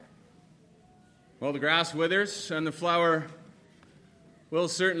Well, the grass withers and the flower will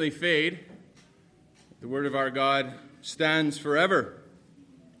certainly fade. The word of our God stands forever.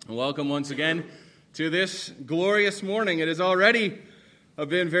 Welcome once again to this glorious morning. It has already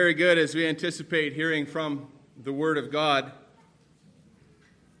been very good as we anticipate hearing from the word of God.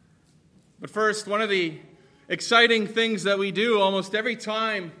 But first, one of the exciting things that we do almost every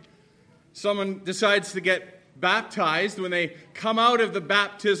time someone decides to get baptized, when they come out of the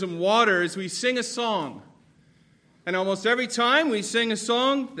baptism waters, we sing a song. And almost every time we sing a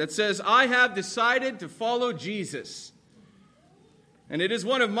song that says, "I have decided to follow Jesus." And it is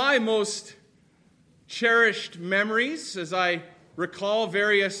one of my most cherished memories as I recall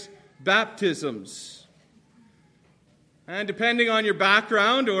various baptisms. And depending on your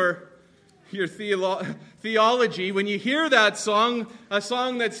background or your theology, when you hear that song, a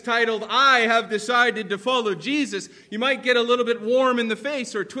song that's titled, "I have decided to follow Jesus," you might get a little bit warm in the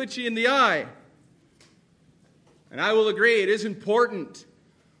face or twitchy in the eye. And I will agree, it is important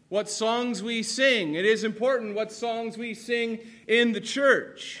what songs we sing. It is important what songs we sing in the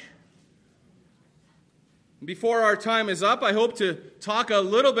church. Before our time is up, I hope to talk a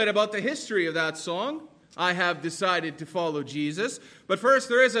little bit about the history of that song, "I have decided to follow Jesus." But first,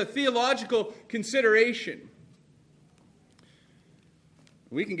 there is a theological consideration.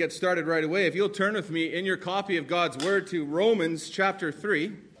 We can get started right away. If you'll turn with me in your copy of God's Word to Romans chapter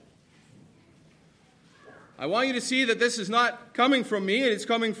 3. I want you to see that this is not coming from me, it's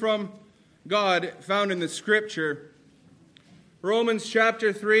coming from God, found in the Scripture. Romans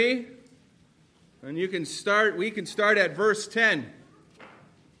chapter 3, and we can start at verse 10.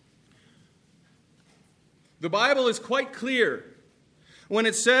 The Bible is quite clear when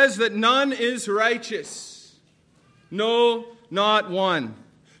it says that none is righteous. No, not one.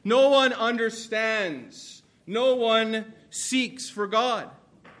 No one understands. No one seeks for God.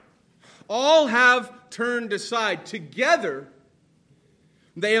 All have turned aside. Together,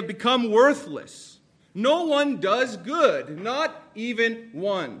 they have become worthless. No one does good, not even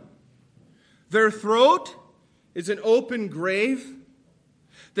one. Their throat is an open grave.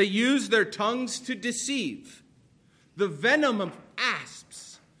 They use their tongues to deceive. The venom of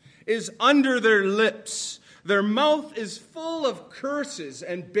asps is under their lips. Their mouth is full of curses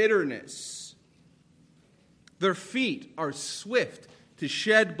and bitterness. Their feet are swift to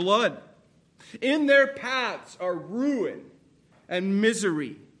shed blood. In their paths are ruin and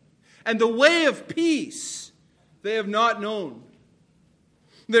misery. And the way of peace they have not known.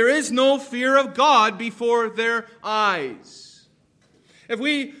 There is no fear of God before their eyes. If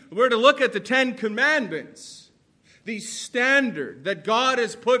we were to look at the Ten Commandments, the standard that God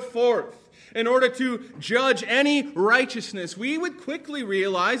has put forth in order to judge any righteousness, we would quickly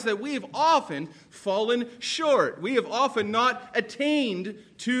realize that we have often fallen short. We have often not attained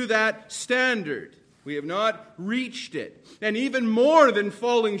to that standard. We have not reached it. And even more than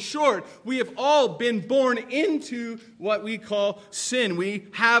falling short, we have all been born into what we call sin. We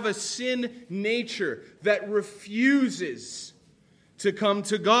have a sin nature that refuses to come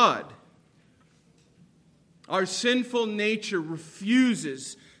to God. Our sinful nature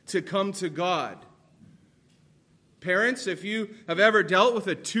refuses to come to God. Parents, if you have ever dealt with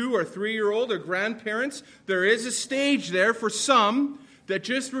a 2 or 3-year-old or grandparents, there is a stage there for some that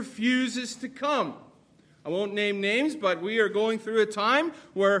just refuses to come. I won't name names, but we are going through a time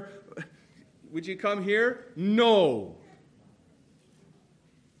where, would you come here? No.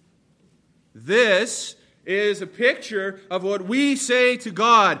 This is a picture of what we say to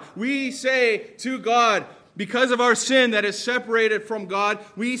God. We say to God, because of our sin that is separated from God,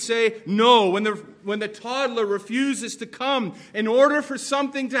 we say no. When the toddler refuses to come, in order for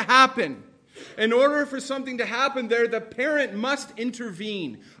something to happen, there, the parent must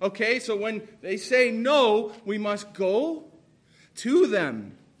intervene. Okay, so when they say no, we must go to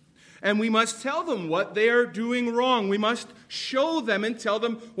them. And we must tell them what they are doing wrong. We must show them and tell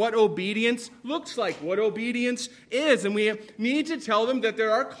them what obedience looks like, what obedience is. And we need to tell them that there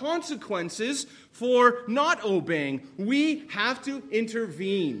are consequences for not obeying. We have to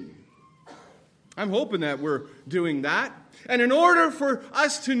intervene. I'm hoping that we're doing that. And in order for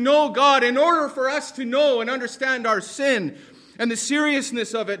us to know God, in order for us to know and understand our sin and the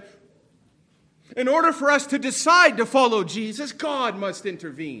seriousness of it, in order for us to decide to follow Jesus, God must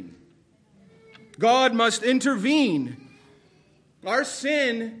intervene. God must intervene. Our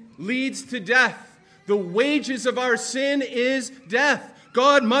sin leads to death. The wages of our sin is death.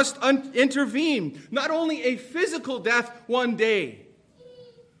 God must intervene. Not only a physical death one day,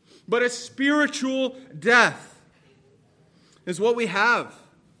 but a spiritual death is what we have.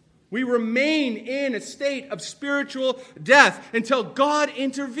 We remain in a state of spiritual death until God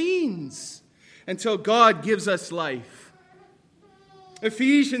intervenes. until God gives us life.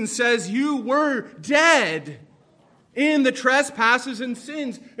 Ephesians says you were dead in the trespasses and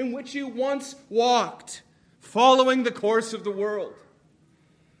sins in which you once walked, following the course of the world,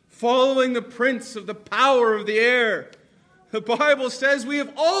 following the prince of the power of the air. The Bible says we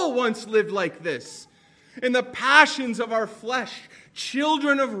have all once lived like this, in the passions of our flesh,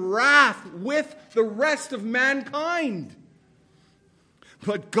 children of wrath with the rest of mankind.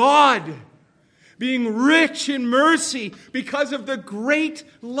 But God, being rich in mercy because of the great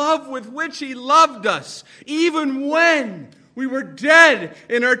love with which He loved us, even when we were dead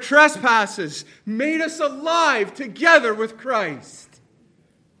in our trespasses, made us alive together with Christ.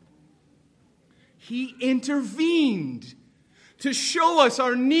 He intervened to show us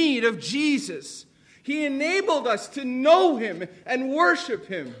our need of Jesus. He enabled us to know Him and worship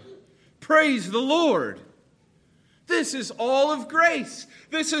Him. Praise the Lord. This is all of grace.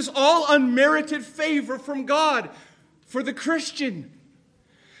 This is all unmerited favor from God for the Christian.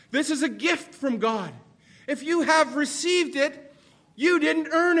 This is a gift from God. If you have received it, you didn't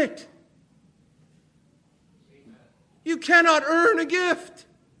earn it. You cannot earn a gift.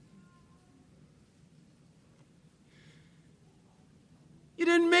 You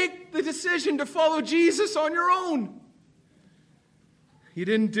didn't make the decision to follow Jesus on your own. You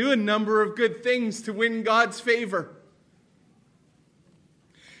didn't do a number of good things to win God's favor.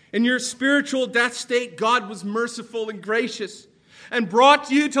 In your spiritual death state, God was merciful and gracious and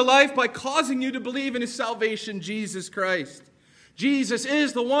brought you to life by causing you to believe in His salvation, Jesus Christ. Jesus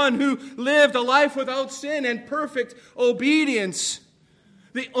is the one who lived a life without sin and perfect obedience.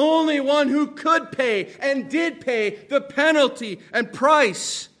 The only one who could pay and did pay the penalty and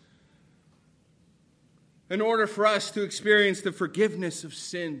price in order for us to experience the forgiveness of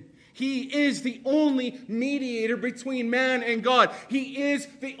sin. He is the only mediator between man and God. He is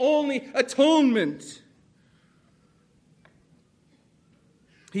the only atonement.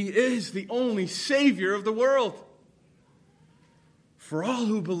 He is the only Savior of the world. For all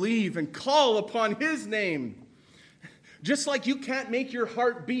who believe and call upon His name. Just like you can't make your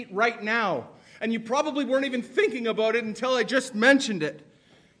heart beat right now, and you probably weren't even thinking about it until I just mentioned it.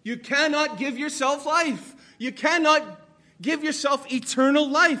 You cannot give yourself life. You cannot give yourself eternal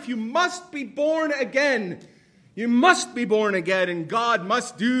life. You must be born again. You must be born again, and God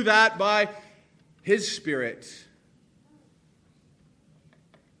must do that by His Spirit.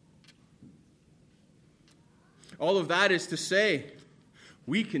 All of that is to say,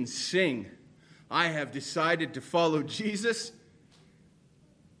 we can sing, I have decided to follow Jesus.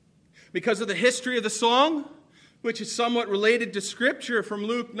 Because of the history of the song, which is somewhat related to Scripture from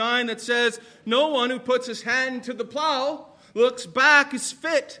Luke 9 that says, no one who puts his hand to the plow looks back is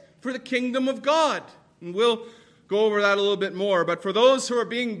fit for the kingdom of God. And we'll go over that a little bit more. But for those who are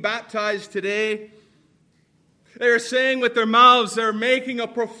being baptized today, they are saying with their mouths, they're making a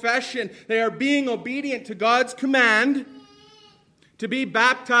profession. They are being obedient to God's command to be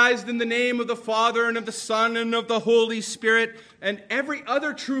baptized in the name of the Father and of the Son and of the Holy Spirit. And every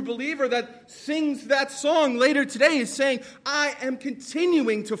other true believer that sings that song later today is saying, I am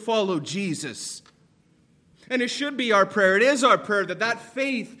continuing to follow Jesus. And it should be our prayer. It is our prayer that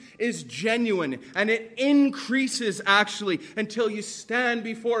faith is genuine and it increases actually until you stand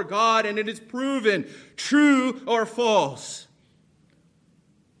before God and it is proven true or false.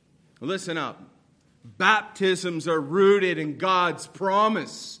 Listen up. Baptisms are rooted in God's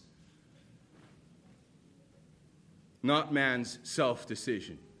promise, not man's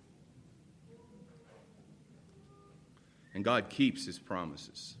self-decision. And God keeps His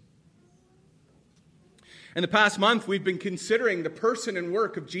promises. In the past month, we've been considering the person and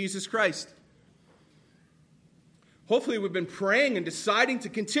work of Jesus Christ. Hopefully, we've been praying and deciding to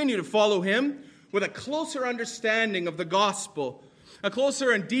continue to follow Him with a closer understanding of the gospel, a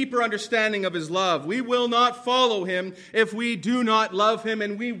closer and deeper understanding of His love. We will not follow Him if we do not love Him,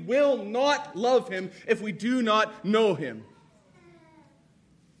 and we will not love Him if we do not know Him.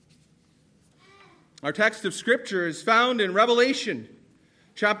 Our text of Scripture is found in Revelation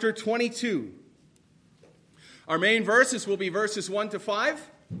chapter 22. Our main verses will be verses 1 to 5.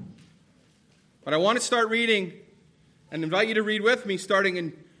 But I want to start reading and invite you to read with me starting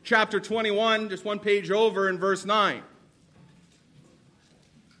in chapter 21, just one page over in verse 9.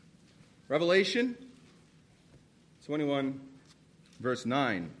 Revelation 21, verse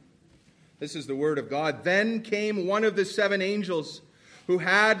 9. This is the word of God. Then came one of the 7 angels who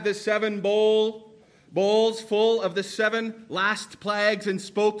had the 7 bowls full of the 7 last plagues and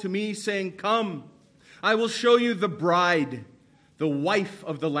spoke to me, saying, Come, I will show you the bride, the wife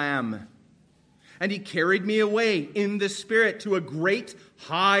of the Lamb. And he carried me away in the Spirit to a great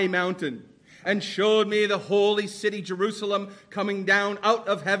high mountain and showed me the holy city Jerusalem coming down out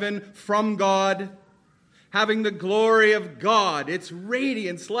of heaven from God, having the glory of God, its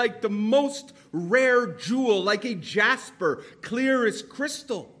radiance like the most rare jewel, like a jasper, clear as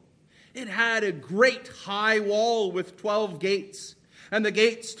crystal. It had a great high wall with 12 gates, and the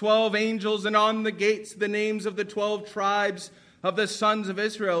gates 12 angels, and on the gates the names of the 12 tribes of the sons of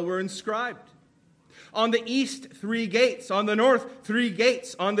Israel were inscribed. On the east 3 gates, on the north 3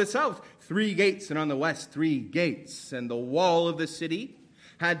 gates, on the south 3 gates, and on the west 3 gates. And the wall of the city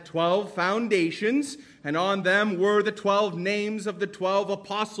had 12 foundations, and on them were the 12 names of the 12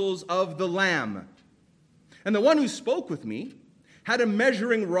 apostles of the Lamb. And the one who spoke with me had a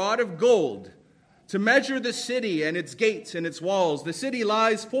measuring rod of gold to measure the city and its gates and its walls. The city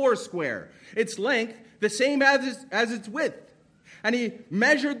lies 4 square, its length the same as its width. And he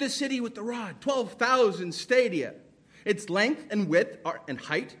measured the city with the rod, 12,000 stadia. Its length and width and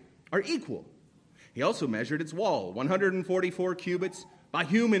height are equal. He also measured its wall, 144 cubits by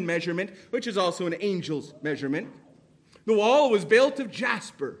human measurement, which is also an angel's measurement. The wall was built of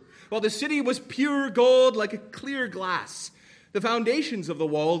jasper, while the city was pure gold like a clear glass. The foundations of the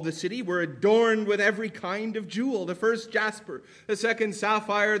wall of the city were adorned with every kind of jewel. The first jasper, the second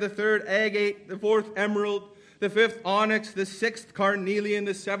sapphire, the third agate, the fourth emerald, the fifth onyx, the sixth carnelian,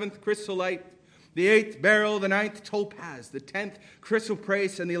 the seventh chrysolite, the 8th beryl, the 9th topaz, the 10th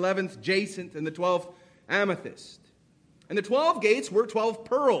chrysoprase, and the 11th jacinth, and the 12th amethyst. And the 12 gates were 12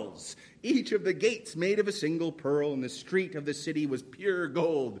 pearls, each of the gates made of a single pearl, and the street of the city was pure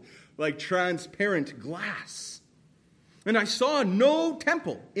gold, like transparent glass. And I saw no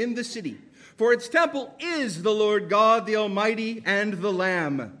temple in the city, for its temple is the Lord God, the Almighty, and the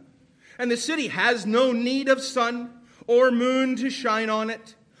Lamb. And the city has no need of sun or moon to shine on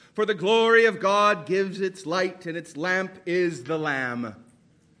it, for the glory of God gives its light, and its lamp is the Lamb.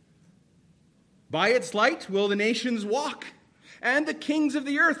 By its light will the nations walk, and the kings of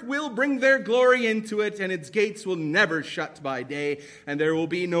the earth will bring their glory into it, and its gates will never shut by day, and there will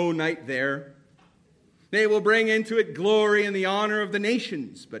be no night there. They will bring into it glory and the honor of the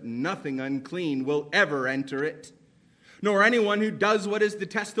nations, but nothing unclean will ever enter it, nor anyone who does what is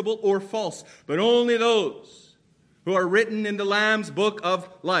detestable or false, but only those who are written in the Lamb's book of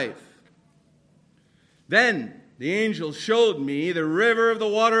life. Then the angel showed me the river of the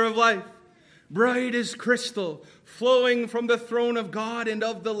water of life, bright as crystal, flowing from the throne of God and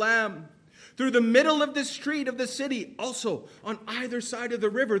of the Lamb. Through the middle of the street of the city, also on either side of the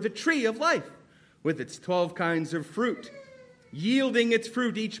river, the tree of life, with its 12 kinds of fruit, yielding its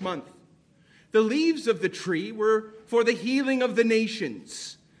fruit each month. The leaves of the tree were for the healing of the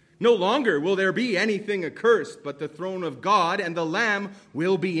nations. No longer will there be anything accursed, but the throne of God and the Lamb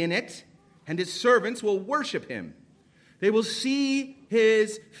will be in it, and his servants will worship him. They will see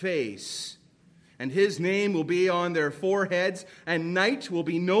his face, and his name will be on their foreheads, and night will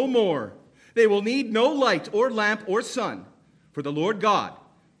be no more. They will need no light or lamp or sun, for the Lord God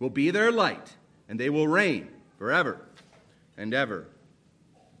will be their light, and they will reign forever and ever.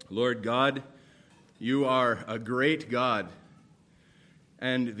 Lord God, you are a great God,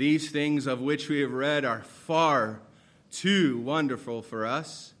 and these things of which we have read are far too wonderful for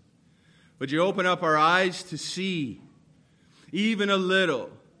us. Would you open up our eyes to see even a little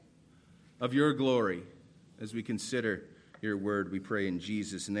of your glory as we consider your word, we pray in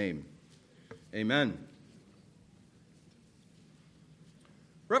Jesus' name. Amen.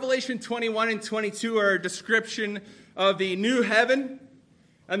 Revelation 21 and 22 are a description of the new heaven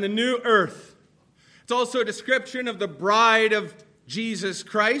and the new earth. It's also a description of the bride of Jesus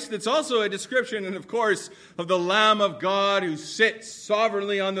Christ. It's also a description, and of course, of the Lamb of God who sits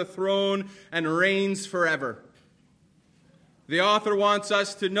sovereignly on the throne and reigns forever. The author wants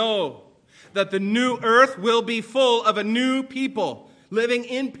us to know that the new earth will be full of a new people living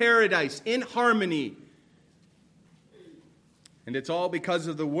in paradise, in harmony. And it's all because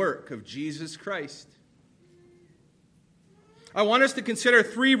of the work of Jesus Christ. I want us to consider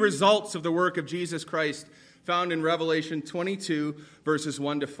 3 results of the work of Jesus Christ found in Revelation 22, verses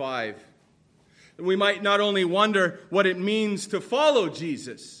 1 to 5. And we might not only wonder what it means to follow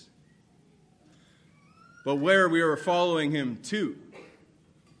Jesus, but where we are following him to.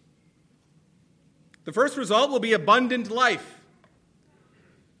 The first result will be abundant life.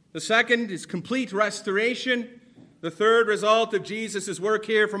 The second is complete restoration. The third result of Jesus' work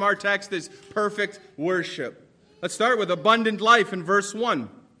here from our text is perfect worship. Let's start with abundant life in verse 1.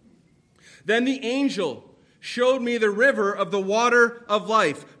 Then the angel showed me the river of the water of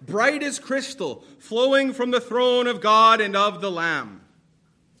life, bright as crystal, flowing from the throne of God and of the Lamb.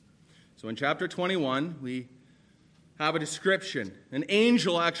 So in chapter 21, we have a description. An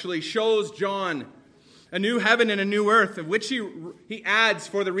angel actually shows John a new heaven and a new earth, of which he adds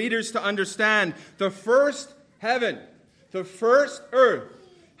for the readers to understand, the first heaven, the first earth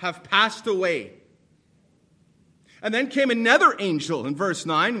have passed away. And then came another angel in verse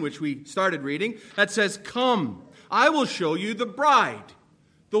 9, which we started reading, that says, "Come, I will show you the bride,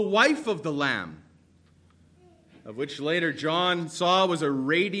 the wife of the Lamb," of which later John saw was a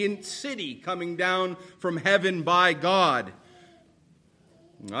radiant city coming down from heaven by God.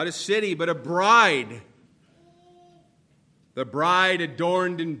 Not a city, but a bride. The bride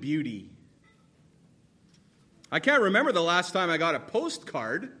adorned in beauty. I can't remember the last time I got a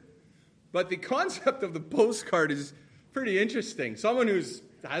postcard, but the concept of the postcard is pretty interesting. Someone who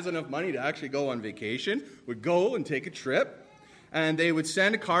has enough money to actually go on vacation would go and take a trip, and they would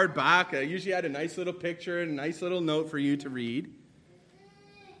send a card back. It usually had a nice little picture and a nice little note for you to read.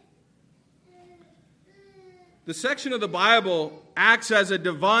 The section of the Bible acts as a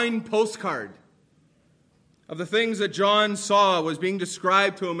divine postcard of the things that John saw was being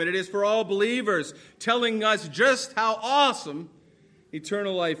described to him, and it is for all believers, telling us just how awesome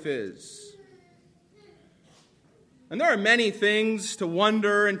eternal life is. And there are many things to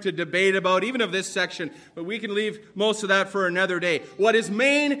wonder and to debate about, even of this section, but we can leave most of that for another day. What is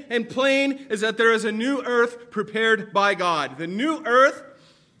main and plain is that there is a new earth prepared by God. The new earth,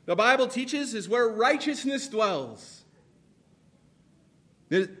 the Bible teaches, is where righteousness dwells.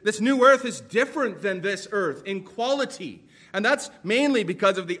 This new earth is different than this earth in quality, and that's mainly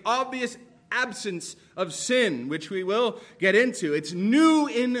because of the obvious absence of sin, which we will get into. It's new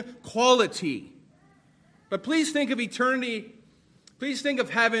in quality. But please think of eternity. Please think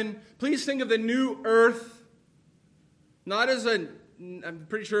of heaven. Please think of the new earth. Not as I'm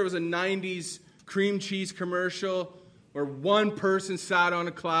pretty sure it was a 90s cream cheese commercial where one person sat on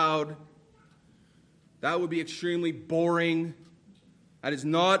a cloud. That would be extremely boring. That is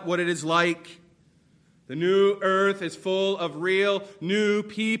not what it is like. The new earth is full of real new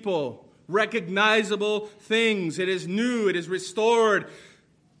people, recognizable things. It is new, it is restored,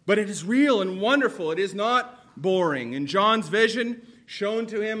 but it is real and wonderful. It is not boring. In John's vision, shown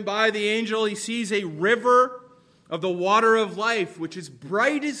to him by the angel, he sees a river of the water of life, which is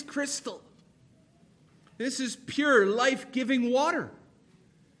bright as crystal. This is pure, life-giving water.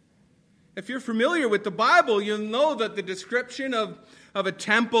 If you're familiar with the Bible, you'll know that the description of a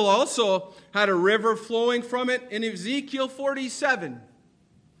temple also had a river flowing from it in Ezekiel 47.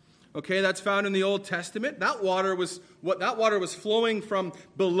 Okay, that's found in the Old Testament. That water was flowing from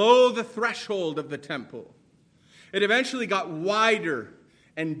below the threshold of the temple. It eventually got wider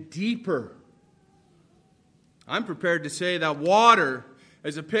and deeper. I'm prepared to say that water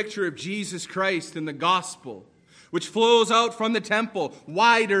is a picture of Jesus Christ in the gospel, which flows out from the temple,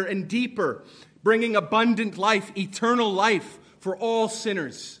 wider and deeper, bringing abundant life, eternal life for all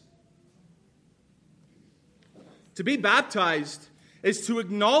sinners. To be baptized is to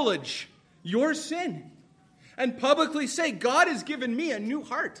acknowledge your sin and publicly say, God has given me a new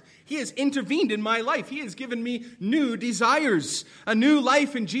heart. He has intervened in my life. He has given me new desires, a new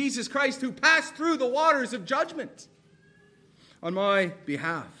life in Jesus Christ, who passed through the waters of judgment on my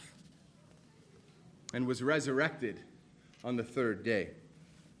behalf and was resurrected on the third day.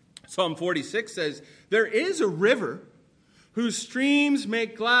 Psalm 46 says, "There is a river whose streams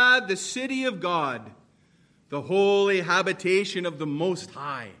make glad the city of God, the holy habitation of the Most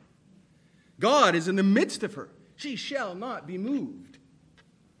High. God is in the midst of her. She shall not be moved."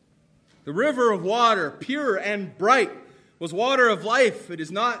 The river of water, pure and bright, was water of life. It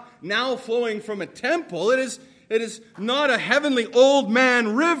is not now flowing from a temple. It is not a heavenly old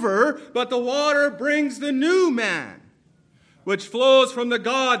man river, but the water brings the new man, which flows from the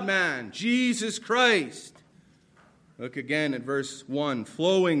God-man, Jesus Christ. Look again at verse 1.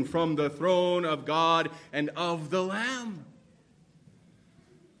 Flowing from the throne of God and of the Lamb.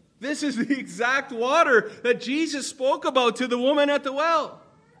 This is the exact water that Jesus spoke about to the woman at the well.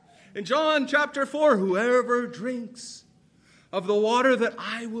 In John chapter 4, "Whoever drinks of the water that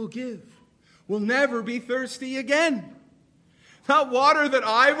I will give will never be thirsty again. That water that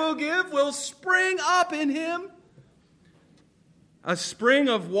I will give will spring up in him, a spring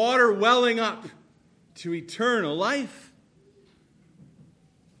of water welling up to eternal life."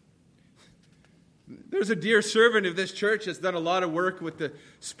 There's a dear servant of this church that's done a lot of work with the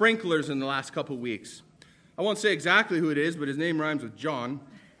sprinklers in the last couple of weeks. I won't say exactly who it is, but his name rhymes with John.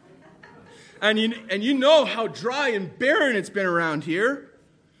 And you know how dry and barren it's been around here.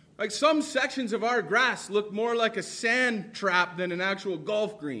 Like some sections of our grass look more like a sand trap than an actual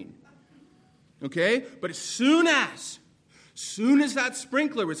golf green. Okay? But as soon as that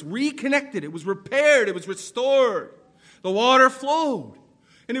sprinkler was reconnected, it was repaired, it was restored, The water flowed.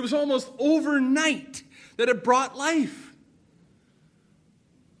 And it was almost overnight that it brought life.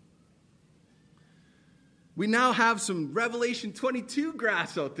 We now have some Revelation 22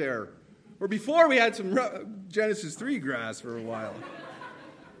 grass out there. Or before we had some Genesis 3 grass for a while.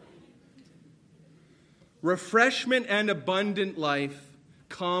 Refreshment and abundant life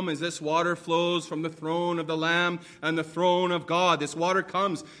come as this water flows from the throne of the Lamb and the throne of God. This water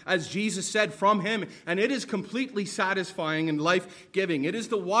comes, as Jesus said, from Him, and it is completely satisfying and life-giving. It is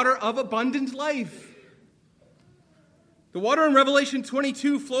the water of abundant life. The water in Revelation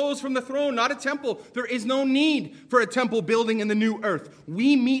 22 flows from the throne, not a temple. There is no need for a temple building in the new earth.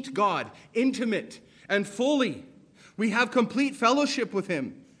 We meet God, intimate and fully. We have complete fellowship with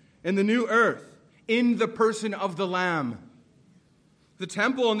Him in the new earth, in the person of the Lamb. The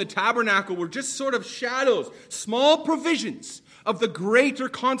temple and the tabernacle were just sort of shadows, small provisions of the greater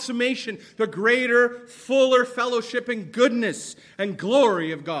consummation, the greater, fuller fellowship and goodness and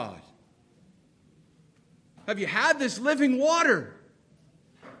glory of God. Have you had this living water?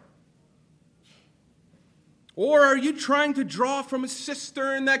 Or are you trying to draw from a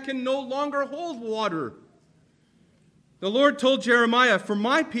cistern that can no longer hold water? The Lord told Jeremiah, "For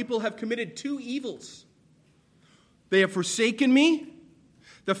my people have committed two evils. They have forsaken me,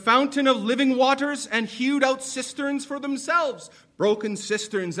 the fountain of living waters, and hewed out cisterns for themselves, broken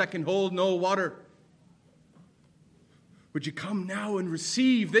cisterns that can hold no water. Would you come now and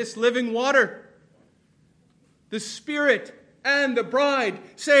receive this living water?" The Spirit and the bride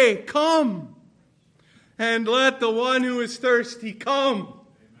say, "Come." And let the one who is thirsty come. Amen.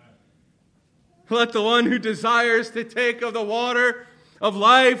 Let the one who desires to take of the water of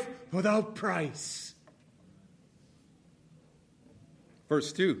life without price.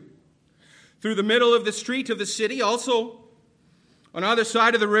 Verse 2. Through the middle of the street of the city, also on either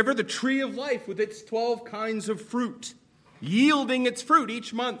side of the river, the tree of life with its 12 kinds of fruit, yielding its fruit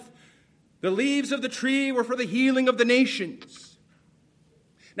each month. The leaves of the tree were for the healing of the nations.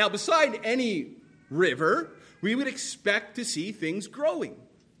 Now, beside any river, we would expect to see things growing.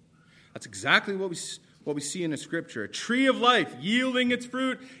 That's exactly what we see in the Scripture. A tree of life yielding its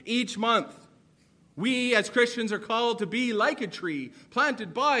fruit each month. We as Christians are called to be like a tree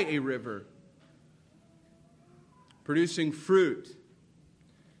planted by a river, producing fruit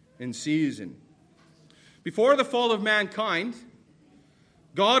in season. Before the fall of mankind,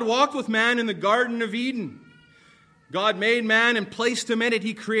 God walked with man in the Garden of Eden. God made man and placed him in it.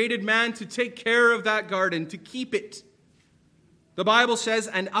 He created man to take care of that garden, to keep it. The Bible says,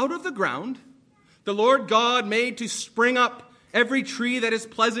 "And out of the ground the Lord God made to spring up every tree that is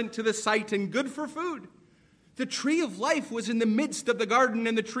pleasant to the sight and good for food." The tree of life was in the midst of the garden,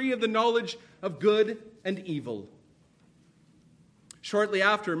 and the tree of the knowledge of good and evil. Shortly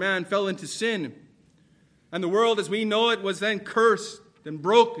after, man fell into sin, and the world as we know it was then cursed and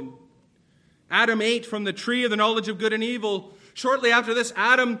broken. Adam ate from the tree of the knowledge of good and evil. Shortly after this,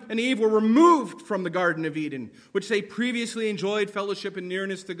 Adam and Eve were removed from the Garden of Eden, which they previously enjoyed fellowship and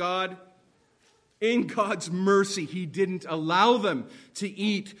nearness to God. In God's mercy, He didn't allow them to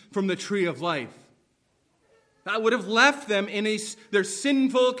eat from the tree of life. That would have left them in their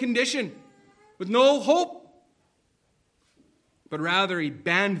sinful condition with no hope. But rather, He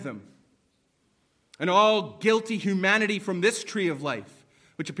banned them and all guilty humanity from this tree of life,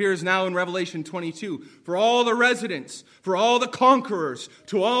 which appears now in Revelation 22. For all the residents, for all the conquerors,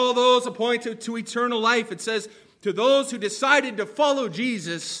 to all those appointed to eternal life, it says, to those who decided to follow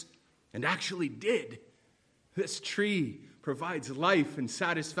Jesus and actually did, this tree provides life and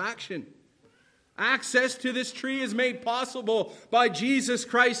satisfaction. Access to this tree is made possible by Jesus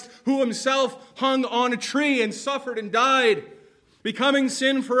Christ, who Himself hung on a tree and suffered and died, becoming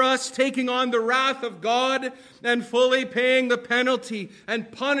sin for us, taking on the wrath of God and fully paying the penalty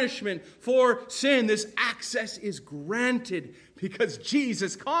and punishment for sin. This access is granted because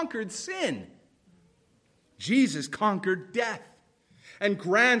Jesus conquered sin. Jesus conquered death and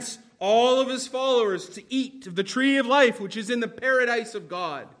grants all of His followers to eat of the tree of life, which is in the paradise of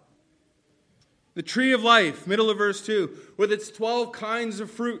God. The tree of life, middle of verse 2, with its 12 kinds of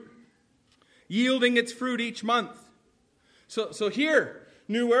fruit, yielding its fruit each month. So here,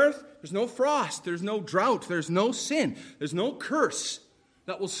 new earth, there's no frost, there's no drought, there's no sin, there's no curse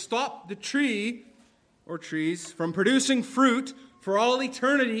that will stop the tree or trees from producing fruit for all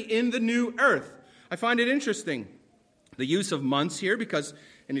eternity in the new earth. I find it interesting, the use of months here, because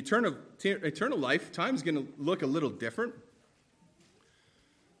in eternal life, time is going to look a little different.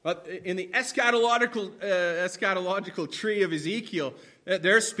 But in the eschatological tree of Ezekiel,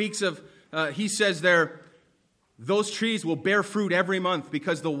 there speaks of, he says there, those trees will bear fruit every month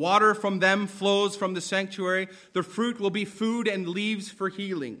because the water from them flows from the sanctuary. The fruit will be food and leaves for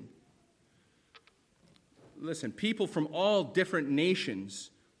healing. Listen, people from all different nations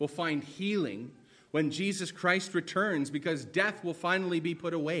will find healing when Jesus Christ returns because death will finally be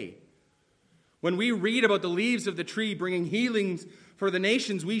put away. When we read about the leaves of the tree bringing healings for the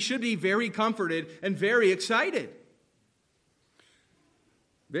nations, we should be very comforted and very excited.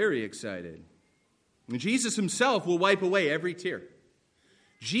 Very excited. And Jesus himself will wipe away every tear.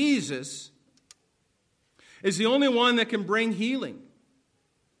 Jesus is the only one that can bring healing.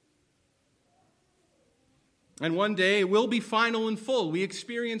 And one day it will be final and full. We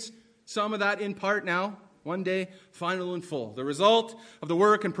experience some of that in part now. One day, final and full. The result of the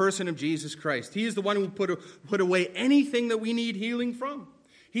work and person of Jesus Christ. He is the one who put away anything that we need healing from.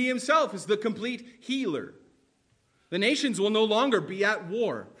 He himself is the complete healer. The nations will no longer be at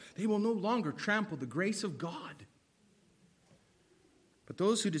war. They will no longer trample the grace of God. But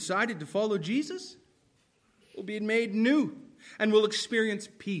those who decided to follow Jesus will be made new and will experience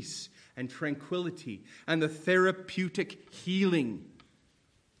peace and tranquility and the therapeutic healing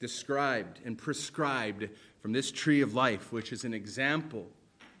described and prescribed from this tree of life, which is an example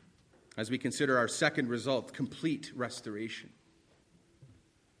as we consider our second result, complete restoration.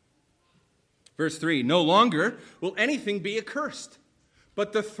 Verse 3, no longer will anything be accursed,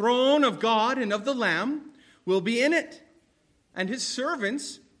 but the throne of God and of the Lamb will be in it, and his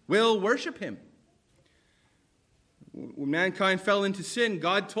servants will worship him. When mankind fell into sin,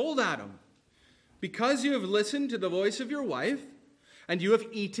 God told Adam, because you have listened to the voice of your wife, and you have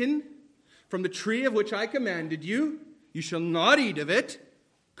eaten from the tree of which I commanded you, you shall not eat of it.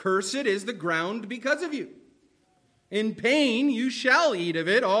 Cursed is the ground because of you. In pain you shall eat of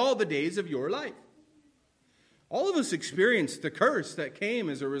it all the days of your life. All of us experienced the curse that came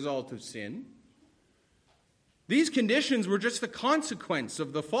as a result of sin. These conditions were just the consequence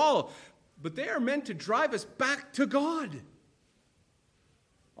of the fall, but they are meant to drive us back to God.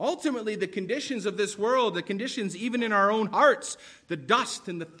 Ultimately, the conditions of this world, the conditions even in our own hearts, the dust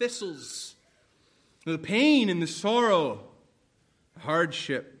and the thistles, the pain and the sorrow,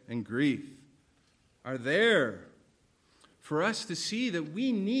 hardship and grief, are there for us to see that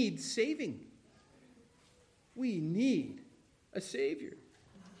we need saving. We need a Savior.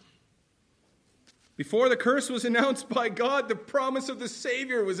 Before the curse was announced by God, the promise of the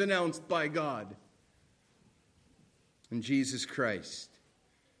Savior was announced by God. In Jesus Christ.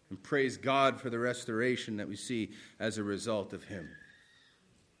 And praise God for the restoration that we see as a result of him.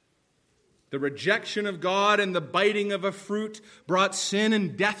 The rejection of God and the biting of a fruit brought sin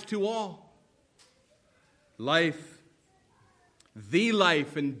and death to all. Life, the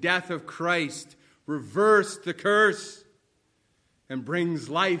life and death of Christ reversed the curse and brings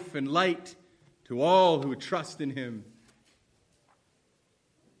life and light to all who trust in him.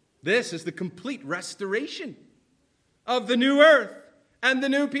 This is the complete restoration of the new earth and the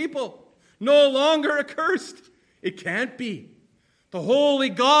new people. No longer accursed. It can't be. The holy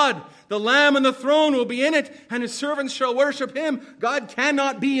God, the Lamb and the throne will be in it, and his servants shall worship him. God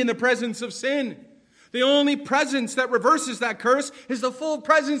cannot be in the presence of sin. The only presence that reverses that curse is the full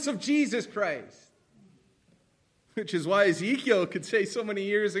presence of Jesus Christ. Which is why Ezekiel could say so many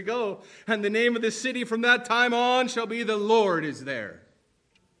years ago, and the name of the city from that time on shall be the Lord is there.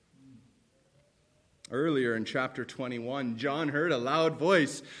 Earlier in chapter 21, John heard a loud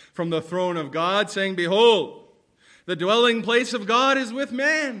voice from the throne of God saying, behold, the dwelling place of God is with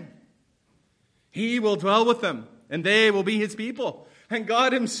man. He will dwell with them, and they will be his people, and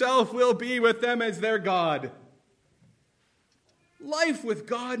God himself will be with them as their God. Life with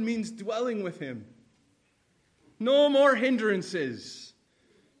God means dwelling with him. No more hindrances.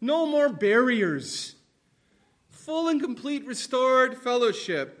 No more barriers. Full and complete restored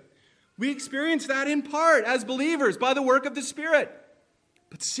fellowship. We experience that in part as believers by the work of the Spirit.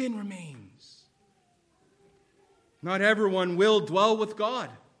 But sin remains. Not everyone will dwell with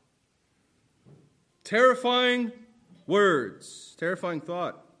God. Terrifying words. Terrifying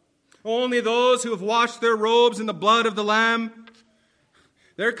thought. Only those who have washed their robes in the blood of the Lamb.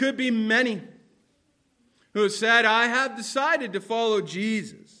 There could be many who have said, I have decided to follow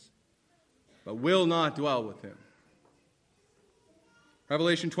Jesus, but will not dwell with him.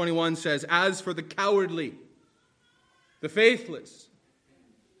 Revelation 21 says, as for the cowardly, the faithless,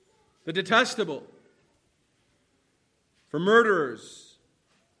 the detestable, for murderers,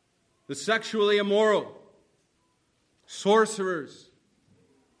 the sexually immoral, sorcerers,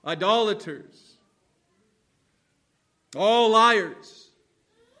 idolaters, all liars,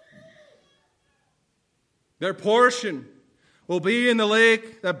 their portion will be in the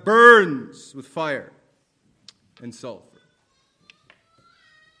lake that burns with fire. and sulfur.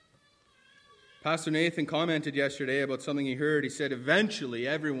 Pastor Nathan commented yesterday about something he heard. He said, eventually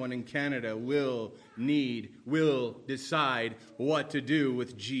everyone in Canada will decide what to do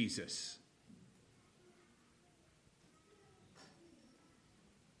with Jesus.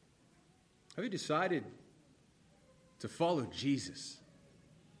 Have you decided to follow Jesus?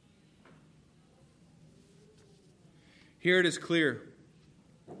 Here it is clear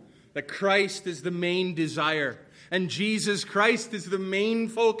that Christ is the main desire, and Jesus Christ is the main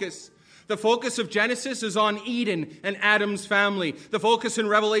focus. The focus of Genesis is on Eden and Adam's family. The focus in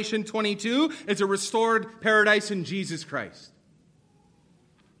Revelation 22 is a restored paradise in Jesus Christ.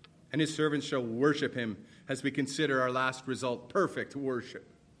 And his servants shall worship him as we consider our last result, perfect worship.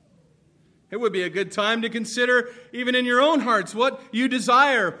 It would be a good time to consider, even in your own hearts, what you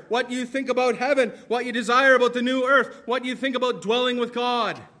desire, what you think about heaven, what you desire about the new earth, what you think about dwelling with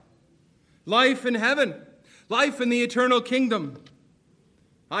God. Life in heaven, life in the eternal kingdom.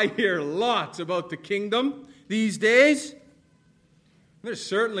 I hear lots about the kingdom these days. There's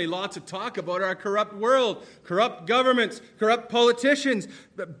certainly lots of talk about our corrupt world, corrupt governments, corrupt politicians,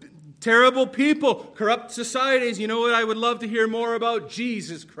 terrible people, corrupt societies. You know what I would love to hear more about?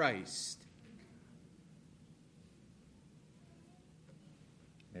 Jesus Christ.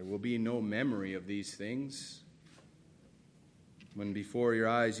 There will be no memory of these things when before your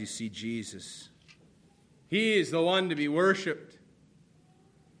eyes you see Jesus. He is the one to be worshipped.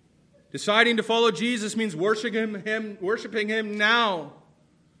 Deciding to follow Jesus means worshiping him now.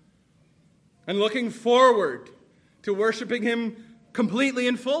 And looking forward to worshiping him completely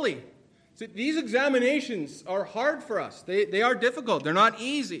and fully. So these examinations are hard for us. They are difficult. They're not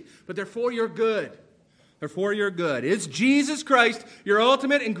easy. But they're for your good. They're for your good. Is Jesus Christ your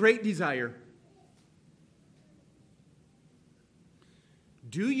ultimate and great desire?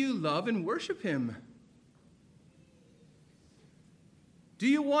 Do you love and worship him? Do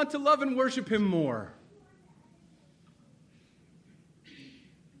you want to love and worship him more?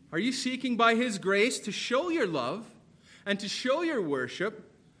 Are you seeking by his grace to show your love and to show your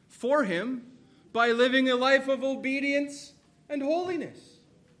worship for him by living a life of obedience and holiness?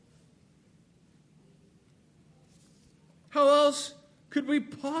 How else could we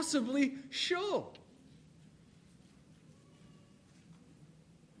possibly show?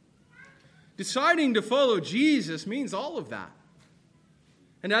 Deciding to follow Jesus means all of that.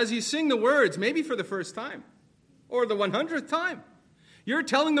 And as you sing the words, maybe for the first time, or the 100th time, you're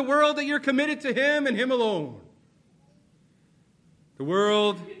telling the world that you're committed to him and him alone. The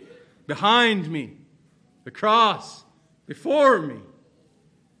world behind me, the cross before me.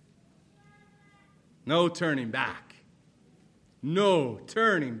 No turning back. No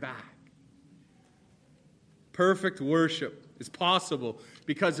turning back. Perfect worship is possible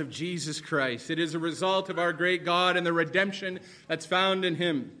because of Jesus Christ. It is a result of our great God and the redemption that's found in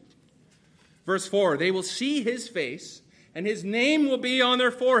him. Verse 4, they will see his face, and his name will be on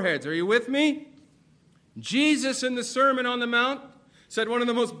their foreheads. Are you with me? Jesus in the Sermon on the Mount said one of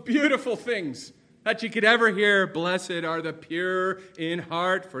the most beautiful things that you could ever hear. Blessed are the pure in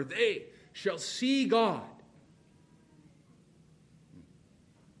heart, for they shall see God.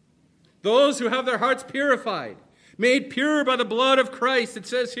 Those who have their hearts purified, made pure by the blood of Christ, it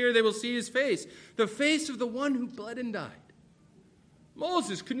says here they will see his face, the face of the one who bled and died.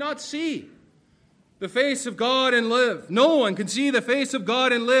 Moses could not see the face of God and live. No one can see the face of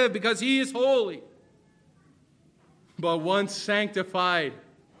God and live because he is holy. But once sanctified,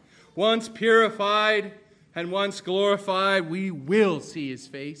 once purified, and once glorified, we will see his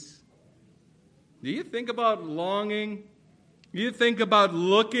face. Do you think about longing? Do you think about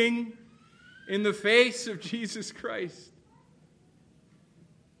looking in the face of Jesus Christ?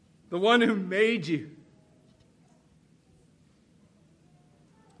 The one who made you.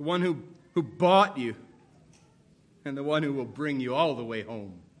 The one who bought you. And the one who will bring you all the way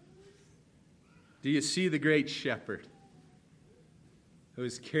home. Do you see the great shepherd who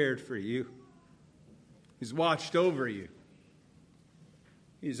has cared for you? He's watched over you.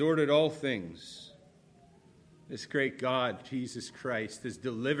 He's ordered all things. This great God, Jesus Christ, has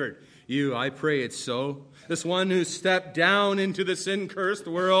delivered you. I pray it's so. This one who stepped down into the sin-cursed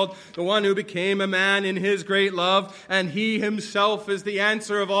world, the one who became a man in his great love, and he himself is the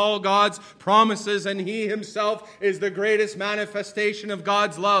answer of all God's promises, and he himself is the greatest manifestation of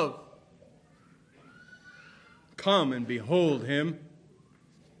God's love. Come and behold him,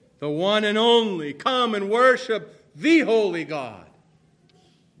 the one and only. Come and worship the holy God.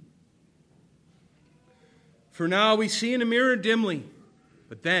 For now we see in a mirror dimly,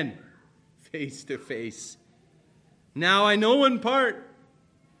 but then face to face. Now I know in part,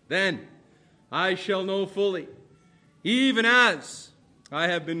 then I shall know fully, even as I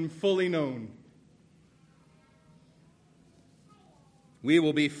have been fully known. We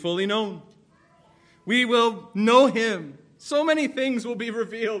will be fully known. We will know him. So many things will be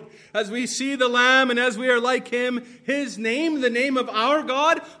revealed as we see the Lamb and as we are like him. His name, the name of our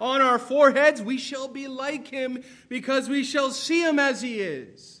God, on our foreheads, we shall be like him because we shall see him as he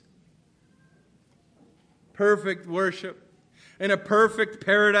is. Perfect worship in a perfect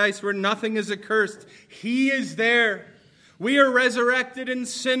paradise where nothing is accursed. He is there. We are resurrected and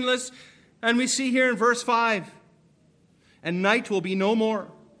sinless. And we see here in verse 5, and night will be no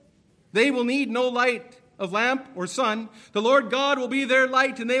more. They will need no light of lamp or sun. The Lord God will be their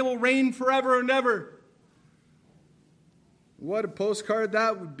light, and they will reign forever and ever. What a postcard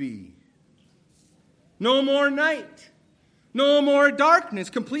that would be. No more night. No more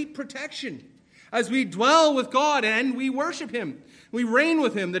darkness. Complete protection. As we dwell with God and we worship him. We reign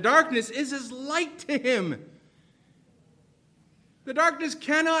with him. The darkness is as light to him. The darkness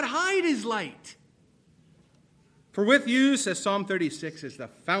cannot hide his light. For with you, says Psalm 36, is the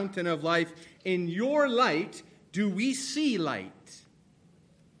fountain of life. In your light do we see light.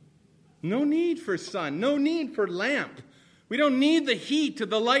 No need for sun, no need for lamp. We don't need the heat of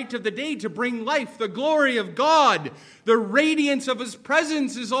the light of the day to bring life. The glory of God, the radiance of his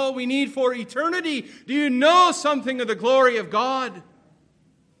presence is all we need for eternity. Do you know something of the glory of God?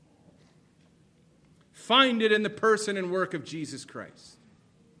 Find it in the person and work of Jesus Christ.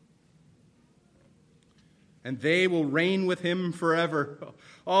 And they will reign with him forever.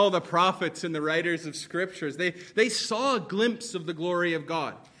 All the prophets and the writers of scriptures, they saw a glimpse of the glory of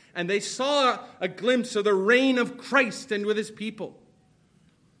God. And they saw a glimpse of the reign of Christ and with his people.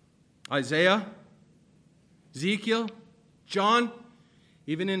 Isaiah, Ezekiel, John,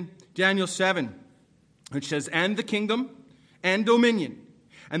 even in Daniel 7, which says, and the kingdom and dominion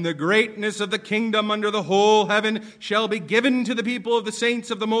and the greatness of the kingdom under the whole heaven shall be given to the people of the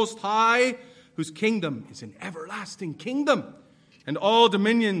saints of the Most High, whose kingdom is an everlasting kingdom, and all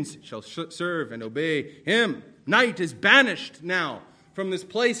dominions shall serve and obey him. Night is banished now from this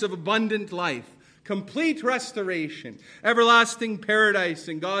place of abundant life, complete restoration, everlasting paradise,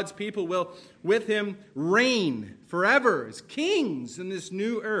 and God's people will with him reign forever as kings in this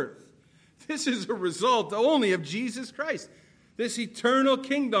new earth. This is a result only of Jesus Christ, this eternal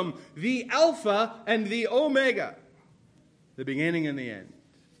kingdom, the Alpha and the Omega, the beginning and the end.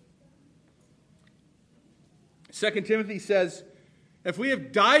 2 Timothy says, if we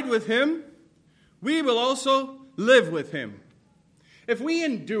have died with him, we will also live with him. If we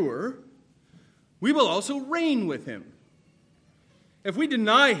endure, we will also reign with him. If we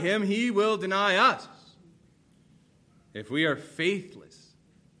deny him, he will deny us. If we are faithless,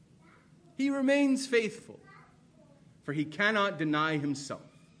 he remains faithful, for he cannot deny himself.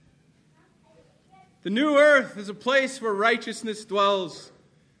 The new earth is a place where righteousness dwells.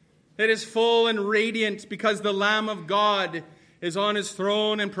 It is full and radiant because the Lamb of God is on his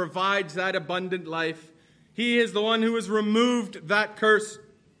throne and provides that abundant life. He is the one who has removed that curse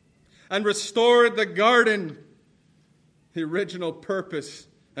and restored the garden, the original purpose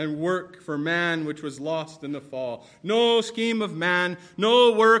and work for man which was lost in the fall. No scheme of man,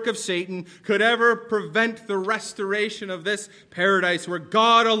 no work of Satan could ever prevent the restoration of this paradise where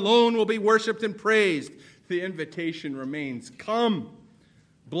God alone will be worshipped and praised. The invitation remains, come.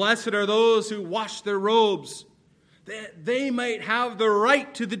 Blessed are those who wash their robes, that they might have the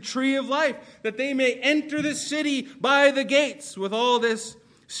right to the tree of life, that they may enter the city by the gates. With all this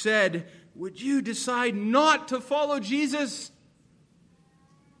said, would you decide not to follow Jesus?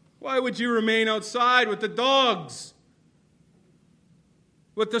 Why would you remain outside with the dogs,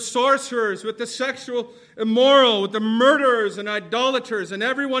 with the sorcerers, with the sexual immoral, with the murderers and idolaters, and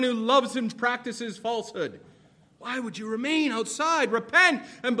everyone who loves and practices falsehood? Why would you remain outside? Repent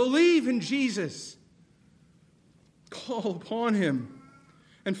and believe in Jesus. Call upon him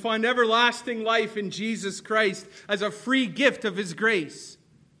and find everlasting life in Jesus Christ as a free gift of his grace.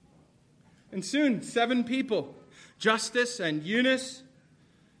 And soon, 7 people, Justice and Eunice,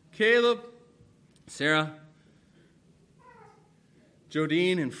 Caleb, Sarah,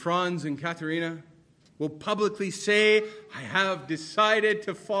 Jodine and Franz and Katharina, will publicly say, I have decided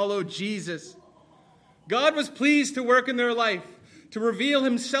to follow Jesus. God was pleased to work in their life, to reveal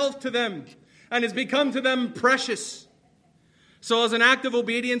himself to them, and has become to them precious. So as an act of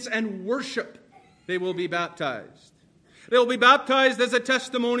obedience and worship, they will be baptized. They will be baptized as a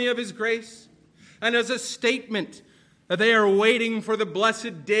testimony of his grace and as a statement that they are waiting for the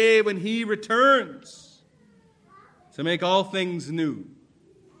blessed day when he returns to make all things new,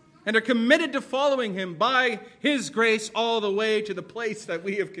 and are committed to following him by his grace all the way to the place that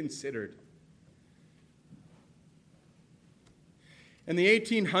we have considered. In the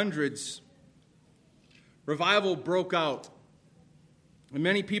 1800s, revival broke out, and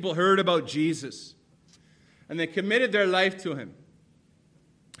many people heard about Jesus, and they committed their life to him.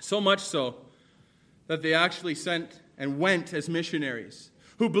 So much so that they actually sent and went as missionaries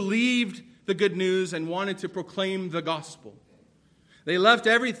who believed the good news and wanted to proclaim the gospel. They left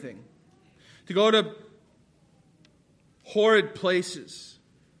everything to go to horrid places.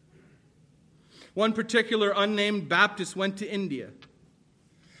 One particular unnamed Baptist went to India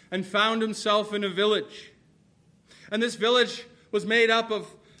and found himself in a village. And this village was made up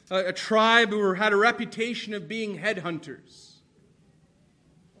of a tribe who had a reputation of being headhunters.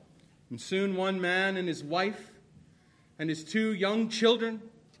 And soon one man and his wife and his 2 young children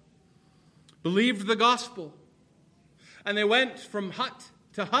believed the gospel. And they went from hut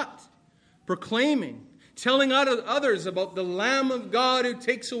to hut, proclaiming, telling others about the Lamb of God who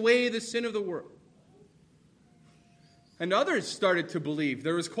takes away the sin of the world. And others started to believe.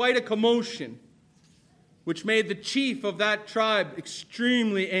 There was quite a commotion, which made the chief of that tribe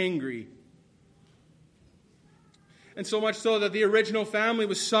extremely angry. And so much so that the original family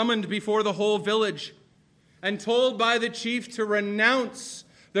was summoned before the whole village and told by the chief to renounce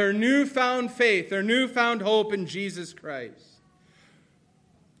their newfound faith, their newfound hope in Jesus Christ,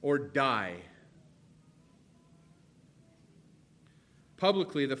 or die.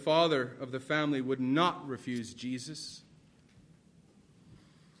 Publicly, the father of the family would not refuse Jesus.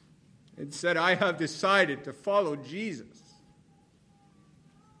 It said, "I have decided to follow Jesus."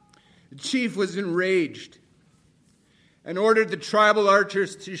 The chief was enraged and ordered the tribal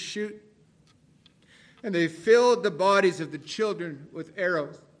archers to shoot. And they filled the bodies of the children with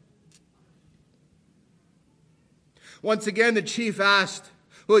arrows. Once again, the chief asked,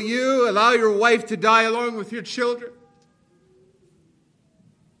 "Will you allow your wife to die along with your children?"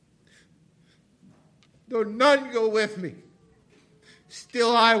 "Though none go with me,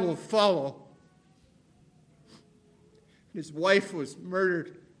 still I will follow." His wife was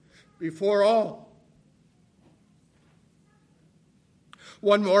murdered before all.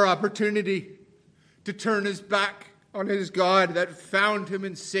 One more opportunity to turn his back on his God that found him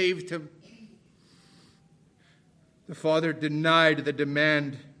and saved him. The father denied the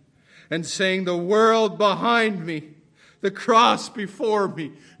demand and saying, "The world behind me, the cross before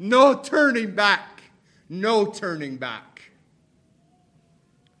me, no turning back, no turning back."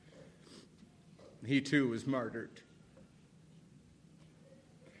 He too was martyred.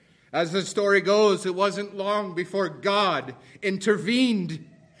 As the story goes, it wasn't long before God intervened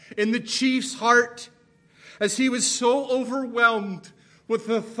in the chief's heart as he was so overwhelmed with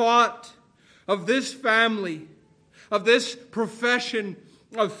the thought of this family, of this profession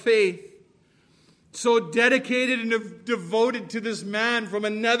of faith, so dedicated and devoted to this man from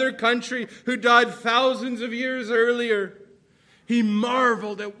another country who died thousands of years earlier. He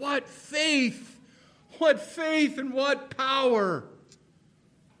marveled at what faith and what power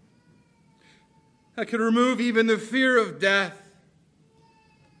that could remove even the fear of death.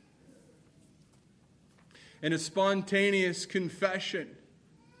 In a spontaneous confession,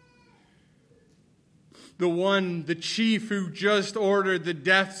 the chief who just ordered the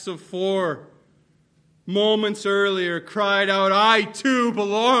deaths of 4 moments earlier cried out, "I too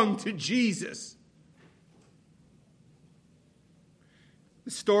belong to Jesus."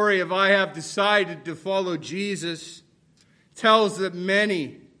 The story of "I have decided to follow Jesus" tells that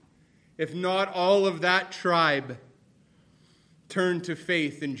many, if not all of that tribe, turned to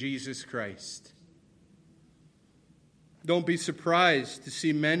faith in Jesus Christ. Don't be surprised to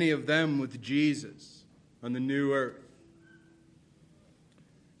see many of them with Jesus on the new earth,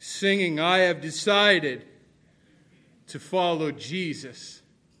 singing, "I have decided to follow Jesus."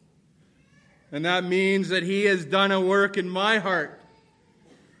 And that means that He has done a work in my heart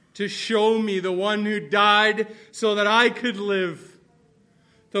to show me the one who died so that I could live,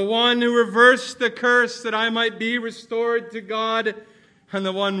 the one who reversed the curse that I might be restored to God, and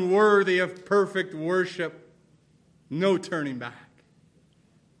the one worthy of perfect worship. No turning back.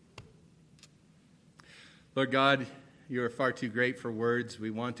 Lord God, you are far too great for words. We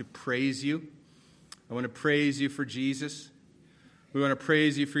want to praise you. I want to praise you for Jesus. We want to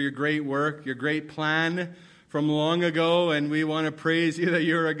praise you for your great work, your great plan from long ago, and we want to praise you that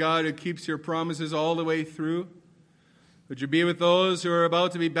you're a God who keeps your promises all the way through. Would you be with those who are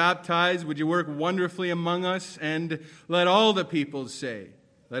about to be baptized? Would you work wonderfully among us? And let all the peoples say,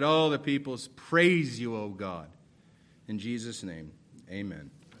 let all the peoples praise you, O God. In Jesus' name, amen.